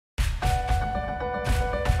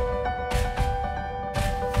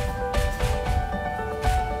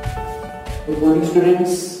Good morning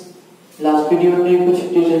students. Last video में कुछ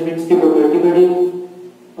determinants की प्रॉपर्टी पढ़ी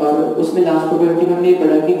और उसमें लास्ट प्रॉपर्टी में हमने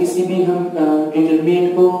पढ़ा कि किसी भी हम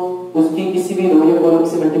डिटरमिनेंट को उसकी किसी भी रो या कॉलम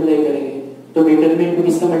से मल्टीप्लाई करेंगे तो डिटरमिनेंट को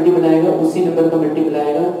किसका मल्टीप्लाई आएगा, उसी नंबर का मल्टीप्लाई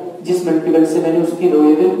आएगा जिस मल्टीपल से मैंने उसकी रो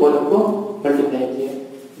या फिर कॉलम को मल्टीप्लाई किया।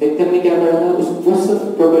 देखते हैं हमने क्या पढ़ा था। उस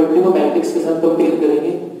प्रॉपर्टी को मैट्रिक्स के साथ कंपेयर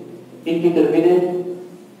करेंगे। इन डिटरमिनेंट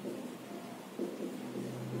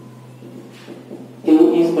k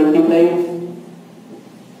is multiplied,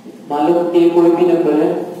 मान लो k कोई भी नंबर है,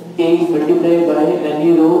 k is multiplied by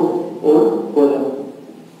any row और कॉलम।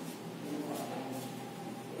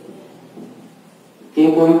 k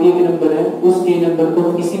कोई भी एक नंबर है, उस k नंबर को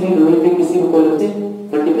हम किसी भी रो या किसी भी कॉलम से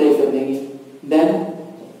मल्टीप्लाई कर देंगे। Then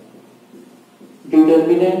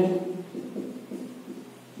determinant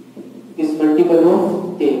is multiple of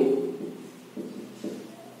k।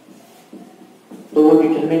 तो वो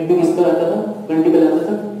डिटरमिनेंट भी किसका आता था, मल्टीपल आता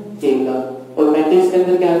था k का। और मैट्रिक्स के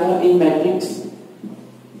अंदर क्या था, इन matrix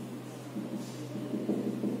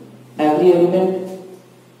every element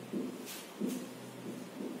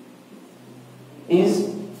is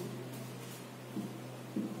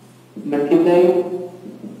multiplied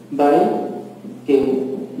by k।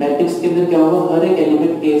 Matrix के अंदर क्या होगा, हर एक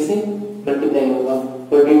एलिमेंट k से मल्टीप्लाई होगा।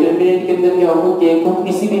 और डिटरमिनेंट के अंदर क्या होगा, k को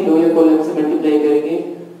किसी भी रो या कॉलम से मल्टीप्लाई करेंगे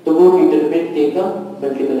तो वो डिटरमिनेंट k का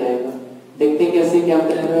मल्टीपल आएगा। देखते हैं कैसे क्या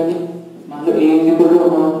करने वाले। मान लो a इज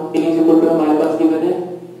इक्वल टू हमारे पास गिवन है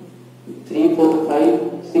 3 4 5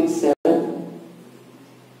 6 7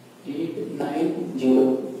 8 9 0।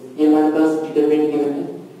 ये हमारे पास डिटरमिनेंट गिवन है।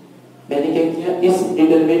 मैंने क्या किया, इस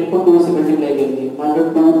डिटरमिनेंट को 2 से मल्टीप्लाई कर दिया। मान लो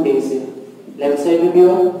 2a से, लेफ्ट साइड में भी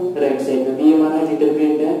और राइट साइड में भी। ये हमारा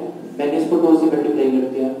डिटरमिनेंट है, मैंने इसको 2 से मल्टीप्लाई कर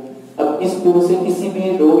दिया। अब इस 2 से किसी भी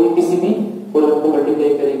रो या किसी भी कॉलम को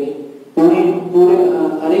मल्टीप्लाई करेंगे। पूरे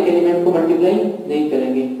हर एक एलिमेंट को मल्टीप्लाई नहीं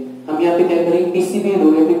करेंगे। हम यहाँ पे क्या करेंगे, किसी भी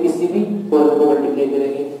रो या फिर किसी भी कॉलम को मल्टीप्लाई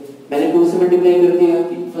करेंगे। मैंने 2 से मल्टीप्लाई कर दिया,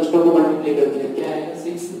 फर्स्ट रो को मल्टीप्लाई कर दिया। क्या आएगा,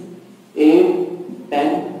 6 8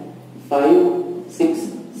 10 5 6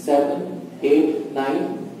 7 8 9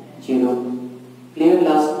 0। क्लियर।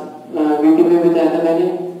 लास्ट वीडियो में बताया था मैंने,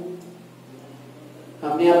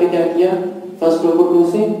 हमने यहाँ पे क्या किया, फर्स्ट रो को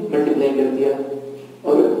 2 से मल्टीप्लाई कर दिया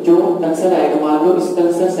और जो आंसर आएगा, मान लो इसका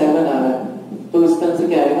आंसर 7 आ रहा है तो इसका आंसर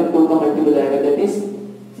क्या आएगा, 2 का मल्टीपल आएगा, दैट इज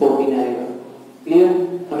 14 आएगा। क्लियर।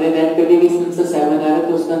 हमने नेट कर लिया कि इसका आंसर 7 आ रहा है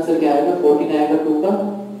तो उसका आंसर क्या आएगा, 14 आएगा, 2 का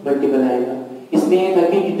मल्टीपल आएगा। इसमें ये था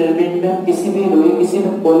कि डिटरमिनेंट में हम किसी भी रो या किसी भी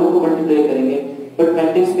कॉलम को मल्टीप्लाई करेंगे, बट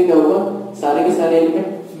मैट्रिक्स में क्या होगा, सारे के सारे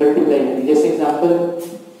एलिमेंट मल्टीप्लाई करेंगे। जैसे एग्जांपल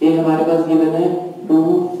ये हमारे पास गिवन है 2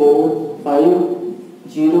 4 5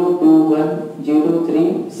 0 2 1 0 3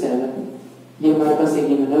 7। ये हमारे पास एक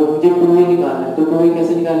गिवन है और मुझे 2a निकालना है। तो 2a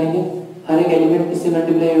कैसे निकालेंगे, हर एक एलिमेंट किससे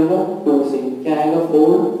मल्टीप्लाई होगा, 2 से। क्या आएगा,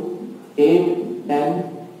 4 8 10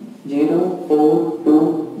 0 4 2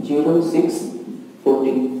 0 6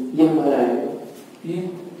 14। ये हमारा आएगा। ये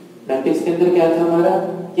मैट्रिक्स के अंदर क्या था हमारा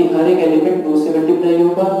कि हर एक एलिमेंट 2 से मल्टीप्लाई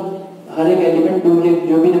होगा, हर एक एलिमेंट 2 के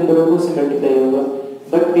जो भी नंबर होगा उससे मल्टीप्लाई होगा।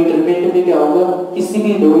 बट डिटरमिनेंट में क्या होगा, किसी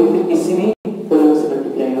भी रो या फिर किसी भी कॉलम से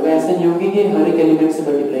मल्टीप्लाई होगा। ऐसा नहीं होगा कि हर एक एलिमेंट से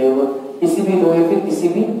मल्टीप्लाई होगा, किसी भी रो या फिर किसी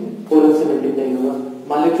भी कॉलम से मल्टीप्लाई होगा।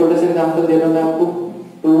 मान लो छोटा सा एग्जांपल दे रहा हूं मैं आपको,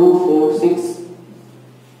 2 4 6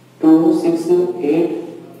 2 6 8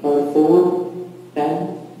 और 4 10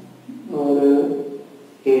 और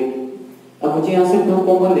 8। अब मुझे यहाँ से 2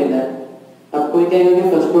 कॉमन लेना है। आपको क्या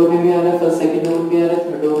है, फर्स्ट कॉलम में भी आ रहा है, फर्स्ट सेकंड कॉलम में भी आ रहा है,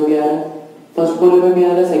 थर्ड कॉलम में भी आ रहा है, फर्स्ट कॉलम में भी आ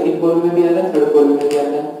रहा है, सेकंड कॉलम में भी आ रहा है, थर्ड कॉलम में भी आ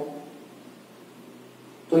रहा है।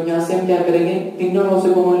 तो यहाँ से हम क्या करेंगे, तीनों रो से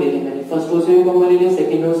कॉमन ले लेंगे। मैंने फर्स्ट रो से भी कॉमन ले लिया,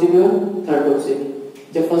 सेकंड रो से भी और थर्ड रो से भी।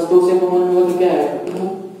 जब फर्स्ट रो से कॉमन होगा तो क्या आएगा, 2।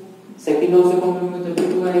 सेकंड रो से कॉमन होगा तब भी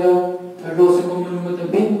 2 आएगा, थर्ड रो से कॉमन होगा तब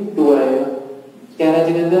भी 2 आएगा। क्या रहा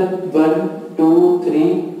इसके अंदर, 1 2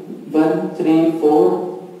 3 1 3 4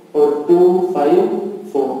 और 2 5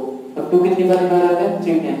 4। अब 2 कितनी बार आता है,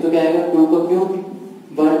 3 टाइम। तो क्या आएगा, 2 का क्यूब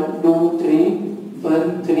 1 2 3 1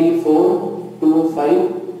 3 4 2 5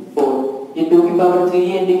 4। ये 2 की पावर 3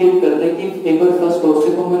 ये इंडिकेट कर रहा है कि एक बार फर्स्ट रो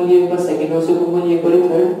से कॉमन लिया, एक बार सेकंड रो से कॉमन लिया, एक बार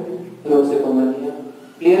थर्ड रो से कॉमन लिया।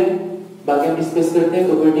 क्लियर। बाकी हम डिस्कस करते हैं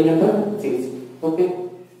property number 6। Okay,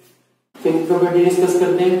 fifth property discuss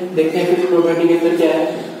करते हैं। देखते हैं फिफ्थ प्रॉपर्टी के अंदर क्या है।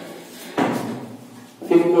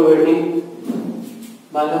 फिफ्थ प्रॉपर्टी,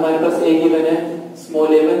 मान लो हमारे पास a गिवन है, small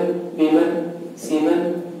a1 b1 c1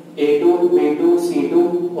 a2 b2 c2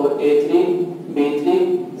 और a3 b3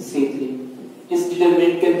 c3। इस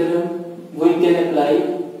डिटरमिनेंट के अंदर हम we can apply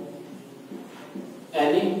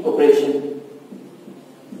any operation।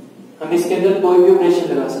 हम इसके अंदर कोई भी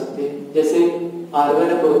ऑपरेशन लगा सकते हैं। जैसे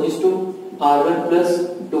r1 approaches to r1 plus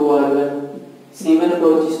 2r1 C1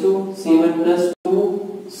 approaches to C1 plus 2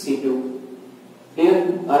 C2, clear.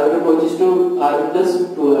 R1 approaches to R1 plus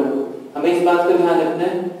 2 R2। हमें इस बात का ध्यान रखना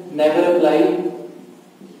है, never apply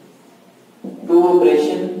two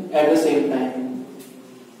operation at the same time,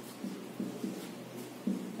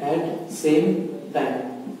 at same time।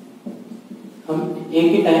 हम एक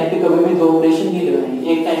ही टाइम पे कभी भी दो ऑपरेशन नहीं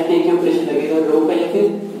लगाएंगे, एक टाइम पे एक ही ऑपरेशन लगेगा, रो का या फिर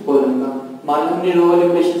कॉलम का। मान लो हमने रो वाले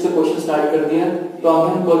ऑपरेशन से क्वेश्चन स्टार्ट कर दिया, तो आगे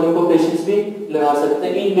हम कॉलम को ऑपरेशंस भी लगा सकते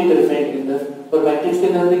हैं इन डिटरमिनेंट के अंदर। और मैट्रिक्स के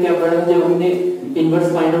अंदर भी क्या पढ़ा था, जब हमने इनवर्स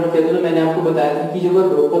फाइंड आउट किया था, तो मैंने आपको बताया था कि जब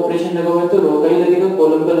रो का ऑपरेशन लगा हुआ है तो रो का ही लगेगा,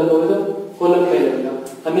 कॉलम का लगा हुआ है तो कॉलम का ही लगेगा।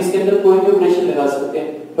 हम इसके अंदर कोई भी ऑपरेशन लगा सकते हैं,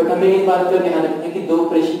 बट हमें ये बात का ध्यान रखना है कि दो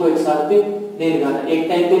ऑपरेशन को एक साथ पे नहीं लगाना। एक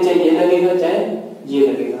टाइम पे चाहे ये लगेगा चाहे ये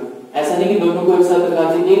लगेगा, ऐसा नहीं कि दोनों को एक साथ लगा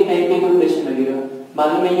देंगे, एक टाइम पे एक ऑपरेशन लगेगा। मान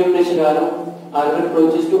लो मैं ये ऑपरेशन लगा रहा हूँ, R1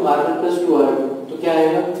 approaches to R1 plus 2 R2, तो क्या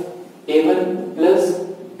आएगा A1 plus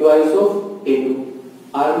twice of A2।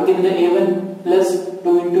 R1 कितना A1 plus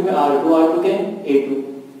 2 into में R2, R2 क्या A2।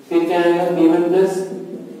 फिर क्या आएगा B1 plus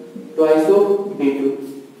twice of B2,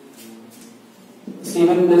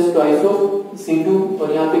 C1 plus twice of C2, और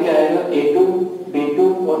यहाँ पे क्या आएगा A2 B2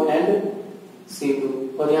 और एंड C2,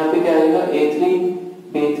 और यहाँ पे क्या आएगा A3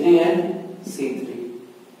 B3 and C3।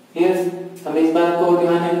 Clear. हमें इस बात को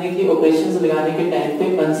ध्यान रखने की ऑपरेशंस लगाने के टाइम पे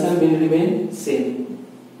answer will remain same,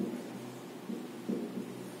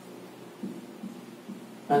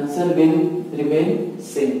 answer will remain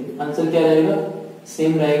same. Answer क्या रहेगा,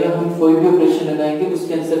 सेम रहेगा। हम कोई भी ऑपरेशन लगाएंगे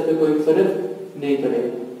उसके आंसर पे कोई फर्क नहीं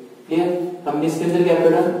पड़ेगा। क्लियर। हमने इसके अंदर क्या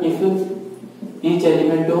पढ़ा, if each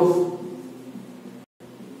element of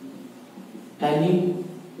any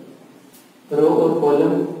रो और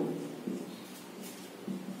कॉलम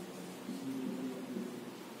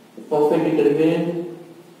ऑफ ए डिटरमिनेंट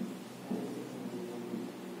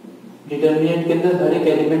के अंदर हर एक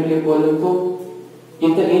एलिमेंट के कॉलम को,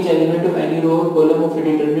 if the each element of any रो और column of A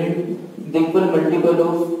determinant the equal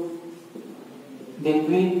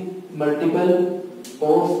multiple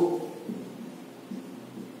of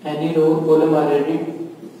any रो और column are added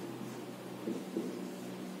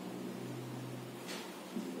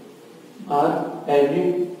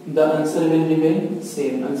the answer will remain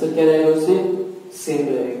same. Answer क्या रहेगा, उससे सेम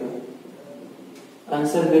रहेगा,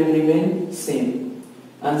 answer will remain same.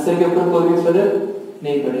 Answer के ऊपर कोई भी फर्क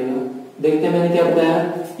नहीं पड़ेगा। देखते हैं मैंने क्या बताया,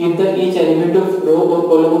 if the each element of रो और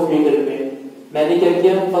कॉलम ऑफ डिटरमिनेंट, मैंने क्या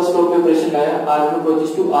किया, फर्स्ट रो पे ऑपरेशन लाया R1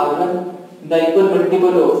 approaches to R1 the equal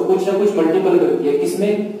multiple of, कुछ ना कुछ मल्टीपल कर दिया,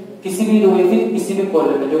 किसमें, किसी भी रो या फिर किसी भी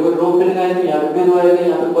कॉलम में। जो अगर रो पे लगाया तो यहाँ पे भी रो आएगा,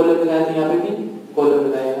 यहाँ पे कॉलम लगाया तो यहाँ पे भी कॉलम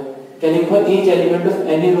लगाएगा। क्या लिखा, ईच एलिमेंट ऑफ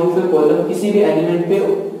एनी रो पे कॉलम, किसी भी एलिमेंट पे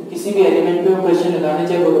ऑपरेशन लगाने,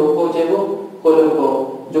 चाहे वो रो को चाहे वो कॉलम को।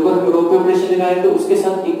 जो अगर रो पे ऑपरेशन लगाए तो उसके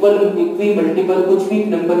साथ इक्वी मल्टीपल कुछ भी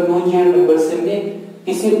नंबर नॉन जीरो नंबर से हमने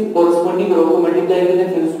किसी कोरस्पोंडिंग रो को मल्टीप्लाई कर देना,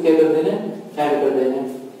 फिर उसको क्या कर देना, ऐड कर देना।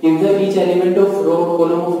 If the each element of रो और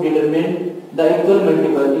column of determinant the equal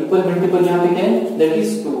multiple यहाँ पे क्या है, that is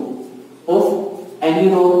 2 of any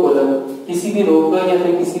row column, किसी भी रो का या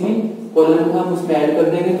फिर किसी भी कॉलम का हम उसमें ऐड कर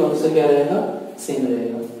देंगे तो आंसर क्या रहेगा, सेम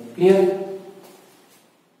रहेगा। क्लियर।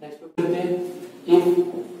 नेक्स्ट करते हैं, इफ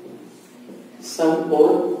सम और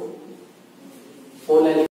all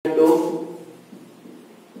element of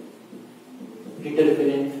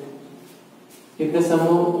determinant, if the sum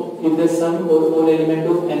or all element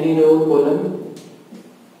of any row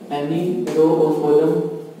or column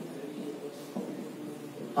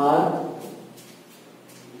are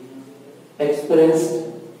expressed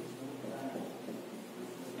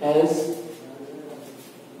as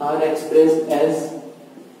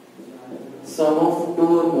sum of two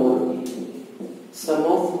or more,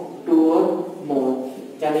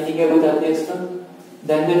 क्या मीनिंग है बताते हैं इसका,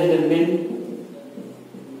 then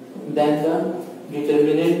the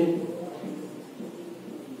determinant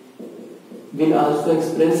will also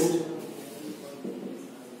expressed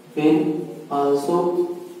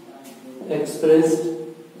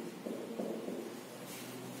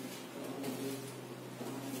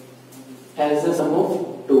as the sum of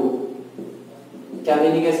two। क्या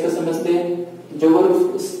meaning है इसका समझते हैं। जो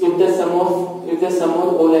if the sum of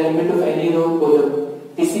all element of any row column,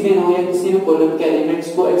 किसी भी रो या किसी भी कॉलम के एलिमेंट्स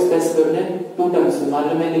को एक्सप्रेस करने टू टर्म्स में। मान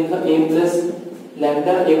लो मैंने लिखा a plus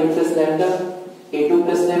lambda, a1 plus lambda, a2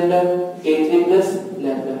 plus lambda, a3 plus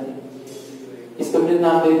lambda, इसका हमने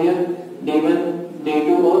नाम दे दिया d1, d2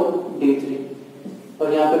 और d3। और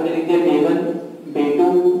यहाँ पर हमने लिख दिया b1, b2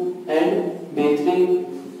 and b3,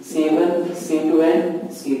 c1, c2 and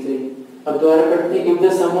c3। अब दोबारा पढ़ते हैं, इफ द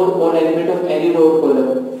सम और ऑल एलिमेंट ऑफ एनी रो और कॉलम,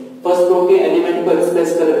 फर्स्ट रो के एलिमेंट को एक्सप्रेस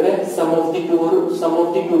कर रखा है सम ऑफ द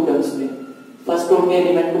टू टर्म्स में। फर्स्ट रो के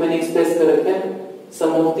एलिमेंट को मैंने एक्सप्रेस कर रखा है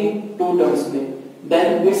सम ऑफ दी टू टर्म्स में,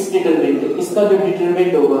 देन इट्स डिटरमिनेंट, इसका जो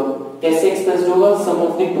डिटरमिनेंट होगा कैसे एक्सप्रेस होगा, सम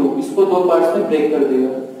ऑफ दी टू, इसको दो पार्ट्स में ब्रेक कर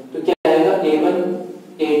देगा, तो क्या आएगा a1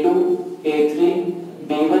 a2 a3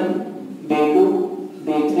 b1 b2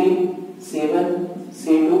 b3 c1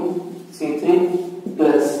 c2 c3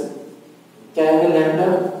 plus क्या आएगा lambda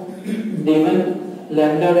d1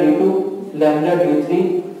 lambda d2 lambda d3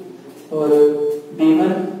 और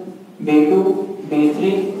b1 b2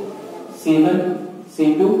 b3 c1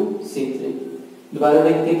 c2 c3। दोबारा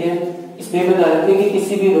देखते क्या है, इसमें बता रखे कि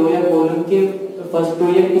किसी भी रो या कॉलम के फर्स्ट रो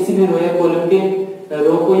या किसी भी रो या कॉलम के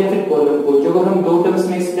रो को या फिर कॉलम को जो अगर हम दो टर्म्स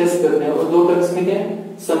में एक्सप्रेस कर रहे हैं और दो टर्म्स में क्या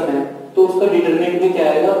सम है, तो उसका डिटरमिनेंट भी क्या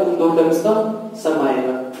आएगा, उन दो टर्म्स का सम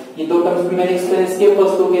आएगा। ये दो टर्म्स में मैंने एक्सप्रेस किया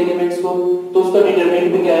फर्स्ट रो के एलिमेंट्स को, तो उसका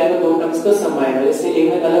डिटरमिनेंट भी क्या आएगा, दो टर्म्स का सम आएगा। जैसे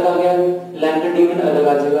a1 अलग आ गया, लैम्डा d1 अलग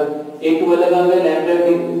आ जाएगा, a2 अलग आ गया, लैम्डा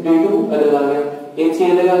d2 अलग आ गया,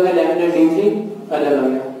 a3 अलग आ गया, लैम्डा d3 अलग आ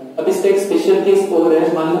गया। अब इसका एक स्पेशल केस और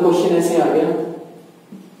है, मान लो क्वेश्चन ऐसे आ गया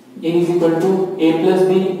a is equal to a plus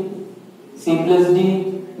B c plus D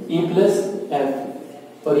e plus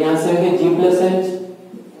f, और यहां से आ गया g plus h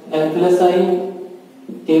f plus i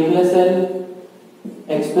k plus l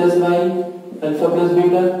x plus y alpha plus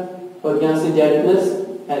beta, और यहां से z प्लस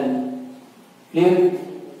l। क्लियर?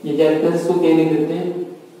 ये z plus को k लिख देते हैं,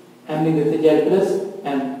 m लिख देते हैं, z प्लस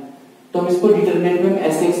m। तो हम इसको डिटरमिनेंट में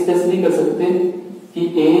ऐसे एक्सप्रेस नहीं कर सकते कि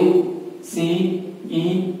a c e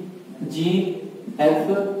g f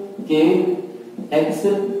k x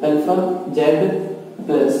alpha z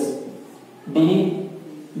plus d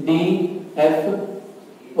d f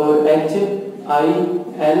और h i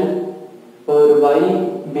l और y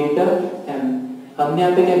बीटा m। हमने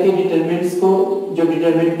यहाँ पे क्या किया, डिटरमिनेंट्स को जो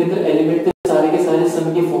डिटरमिनेंट के अंदर एलिमेंट थे सारे के सारे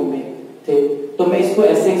सम के फॉर्म में थे, तो मैं इसको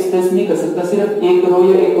ऐसे एक्सप्रेस नहीं कर सकता, सिर्फ एक रो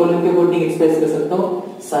या एक कॉलम के अकॉर्डिंग एक्सप्रेस कर सकता हूँ,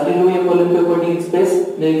 सारे रो या कॉलम के अकॉर्डिंग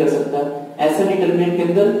एक्सप्रेस नहीं कर सकता। ऐसा डिटरमिनेंट के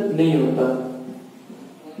अंदर नहीं होता,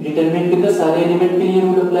 डिटरमिनेंट के अंदर सारे एलिमेंट के लिए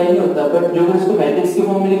रूल अप्लाई नहीं होता, बट जो इसको मैट्रिक्स के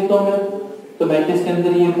फॉर्म में लिखता हूँ मैं, तो मैट्रिक्स के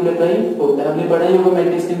अंदर ये रूल अप्लाई होता है। हमने पढ़ा ही होगा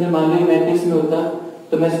मैट्रिक्स के अंदर, मान लो मैट्रिक्स में होता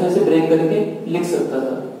तो मैं इसमें से ब्रेक करके लिख सकता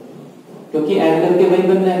था, क्योंकि ऐड करके वही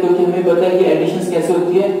बनना है, क्योंकि हमें पता है कि एडिशंस कैसे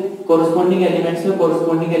होती है, कोरिस्पोंडिंग एलिमेंट्स में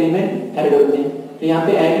कोरिस्पोंडिंग एलिमेंट ऐड होते हैं। तो यहाँ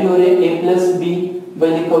पे ऐड हो रहे हैं a प्लस बी,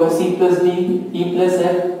 वही लिखा होगा c plus D e plus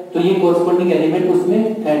f, तो ये कोरिस्पोंडिंग एलिमेंट उसमें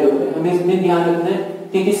ऐड हो रहे हैं। हमें इसमें ध्यान रखना है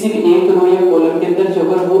कि किसी भी एक रो या कॉलम के अंदर जो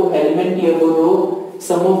अगर वो एलिमेंट या वो रो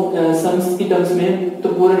सम्स की टर्म्स में, तो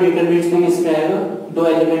पूरा डिटरमिनेंट भी किसमें आएगा, दो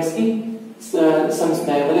एलिमेंट्स की सम्स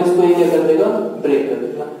में आएगा, उसको ये क्या कर देगा, ब्रेक कर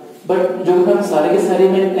देगा। बट जो हम सारे के सारे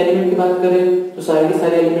एलिमेंट की बात करें तो सारे के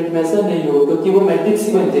सारे एलिमेंट में ऐसा नहीं होगा, क्योंकि वो मैट्रिक्स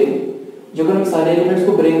ही बनते हैं। जो अगर हम सारे एलिमेंट्स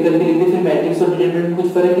को ब्रेक करके लिख दें फिर मैट्रिक्स और डिटरमिनेंट में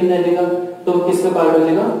कुछ फर्क ही नहीं रहेगा, तो किसका पार्ट हो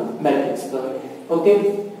जाएगा, मैट्रिक्स का। ओके,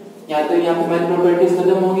 यहाँ तक यहाँ पे मैथ प्रॉपर्टीज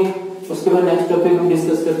खत्म होगी। उसके बाद नेक्स्ट टॉपिक हम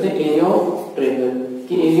डिस्कस करते हैं एरिया ऑफ ट्रायंगल,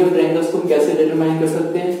 कि एरिया ऑफ ट्रायंगल्स को हम कैसे डिटरमाइन कर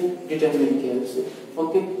सकते हैं डिटरमिनेंट की हेल्प से।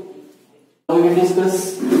 Okay, we will discuss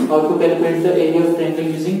how to calculate the area of triangle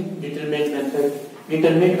using determinant method.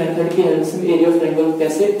 Determinant method की हेल्प से एरिया ऑफ ट्रायंगल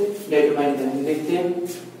कैसे डिटरमाइन करेंगे देखते हैं।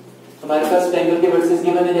 हमारे पास ट्रायंगल के वर्सेस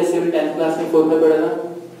गिवन है, जैसे हमने 10th क्लास में 4 में पढ़ा था।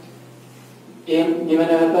 a गिवन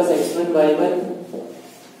है हमारे पास x1 y1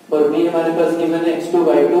 और b हमारे पास गिवन है x2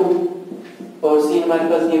 y2 और c हमारे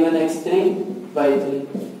पास गिवन है x3 y3।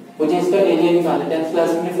 मुझे इसका एरिया निकालना है। 10th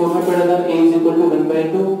क्लास में 4 में पढ़ा था a =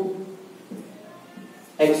 1/2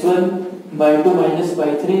 x1 y2 minus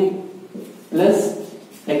y3 plus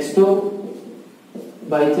x2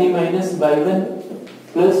 y3 minus y1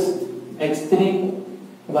 plus x3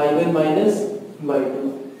 y1 minus y2।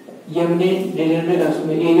 ये हमने डिटरमिनेंट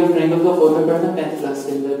में एरिया ऑफ ट्रायंगल का फॉर्मूला पढ़ा था 10th क्लास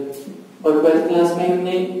के अंदर, और 12th क्लास में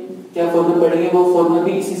हमने क्या फॉर्मूला पढ़ेंगे, वो फॉर्मूला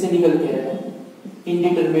भी इसी से निकल के आया है,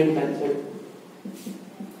 इंडिटरमिनेट मेथड।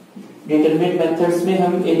 डिटरमिनेट मेथड्स में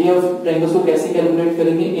हम एरिया ऑफ ट्रायंगल्स को कैसे कैलकुलेट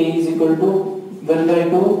करेंगे, a =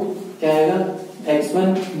 1/2 क्या आएगा,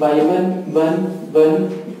 x1 y1 1 1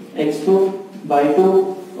 x2 y2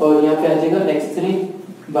 और यहाँ पे आ जाएगा x3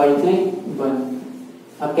 y3 1।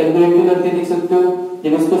 आप कैलकुलेट भी करके देख सकते हो,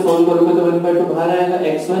 जब इसको सोल्व करोगे तो 1/2 बाहर आएगा,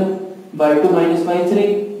 x1 y2 minus y3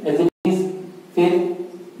 as it is. फिर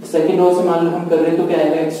सेकंड रो से मान लो हम कर रहे हैं तो क्या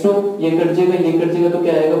आएगा, x2 ये कट जाएगा तो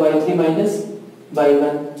क्या आएगा, y3 minus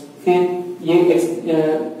y1। फिर ये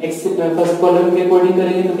x फर्स्ट कॉलम के अकॉर्डिंग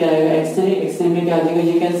करेंगे तो क्या आएगा, x3 में क्या आ जाएगा,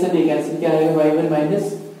 ये कैंसिल क्या आएगा, y1 minus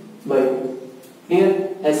y2। क्लियर?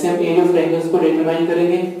 ऐसे हम एरिया ऑफ ट्रायंगल्स को डिटरमाइन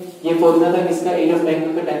करेंगे। ये फॉर्मूला था किसका, एरिया ऑफ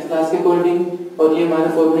ट्रायंगल का 10th क्लास के अकॉर्डिंग, और ये हमारा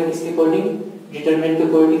फॉर्मूला किसके अकॉर्डिंग, डिटरमिनेंट के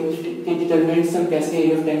अकॉर्डिंग, कि डिटरमिनेंट से हम कैसे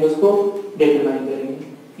एरिया ऑफ ट्रायंगल्स को डिटरमाइन करेंगे।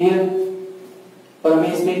 क्लियर? और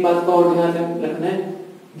हमें इसमें एक बात का और ध्यान रखना है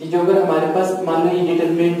कि जो अगर हमारे पास मान लो ये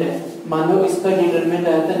डिटरमिनेंट है, मान लो इसका डिटरमिनेंट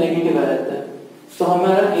आया था नेगेटिव आया था, तो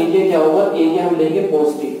हमारा एरिया क्या होगा, एरिया हम लेंगे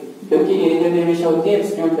पॉजिटिव, क्योंकि एरिया में हमेशा होती है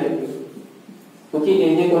एब्सोल्यूट वैल्यू, क्योंकि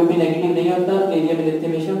एरिया कोई भी नेगेटिव नहीं होता, एरिया में लेते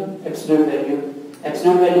हैं हमेशा एब्सोल्यूट वैल्यू।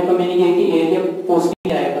 एब्सोल्यूट वैल्यू का मीनिंग है कि एरिया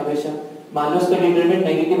पॉजिटिव आएगा हमेशा। मान लो इसका डिटरमिनेंट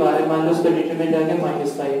नेगेटिव आ रहा है, मान लो इसका डिटरमिनेंट आ गया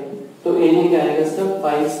 -5, तो एरिया क्या आएगा इसका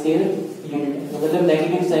 5 स्क्वायर यूनिट, मतलब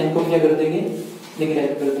नेगेटिव साइन को क्या कर देंगे,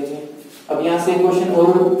 नेगलेक्ट कर देंगे। अब यहाँ से क्वेश्चन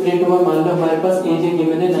और क्रिएट हुआ, मान लो हमारे पास एरिया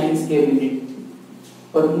गिवन है 9 स्क्वायर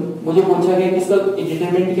यूनिट और मुझे पूछा गया कि इसका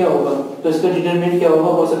डिटरमिनेंट क्या होगा, तो इसका डिटरमिनेंट क्या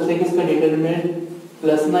होगा, हो सकता है कि इसका डिटरमिनेंट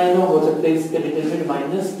 +9 हो सकता है इसका डिटरमिनेंट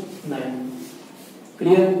 -9।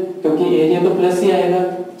 क्लियर, क्योंकि एरिया तो प्लस ही आएगा,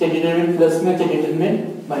 चाहे डिटरमिनेंट प्लस में चाहे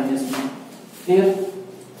डिटरमिनेंट माइनस में। Clear,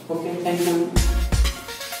 okay, thank you.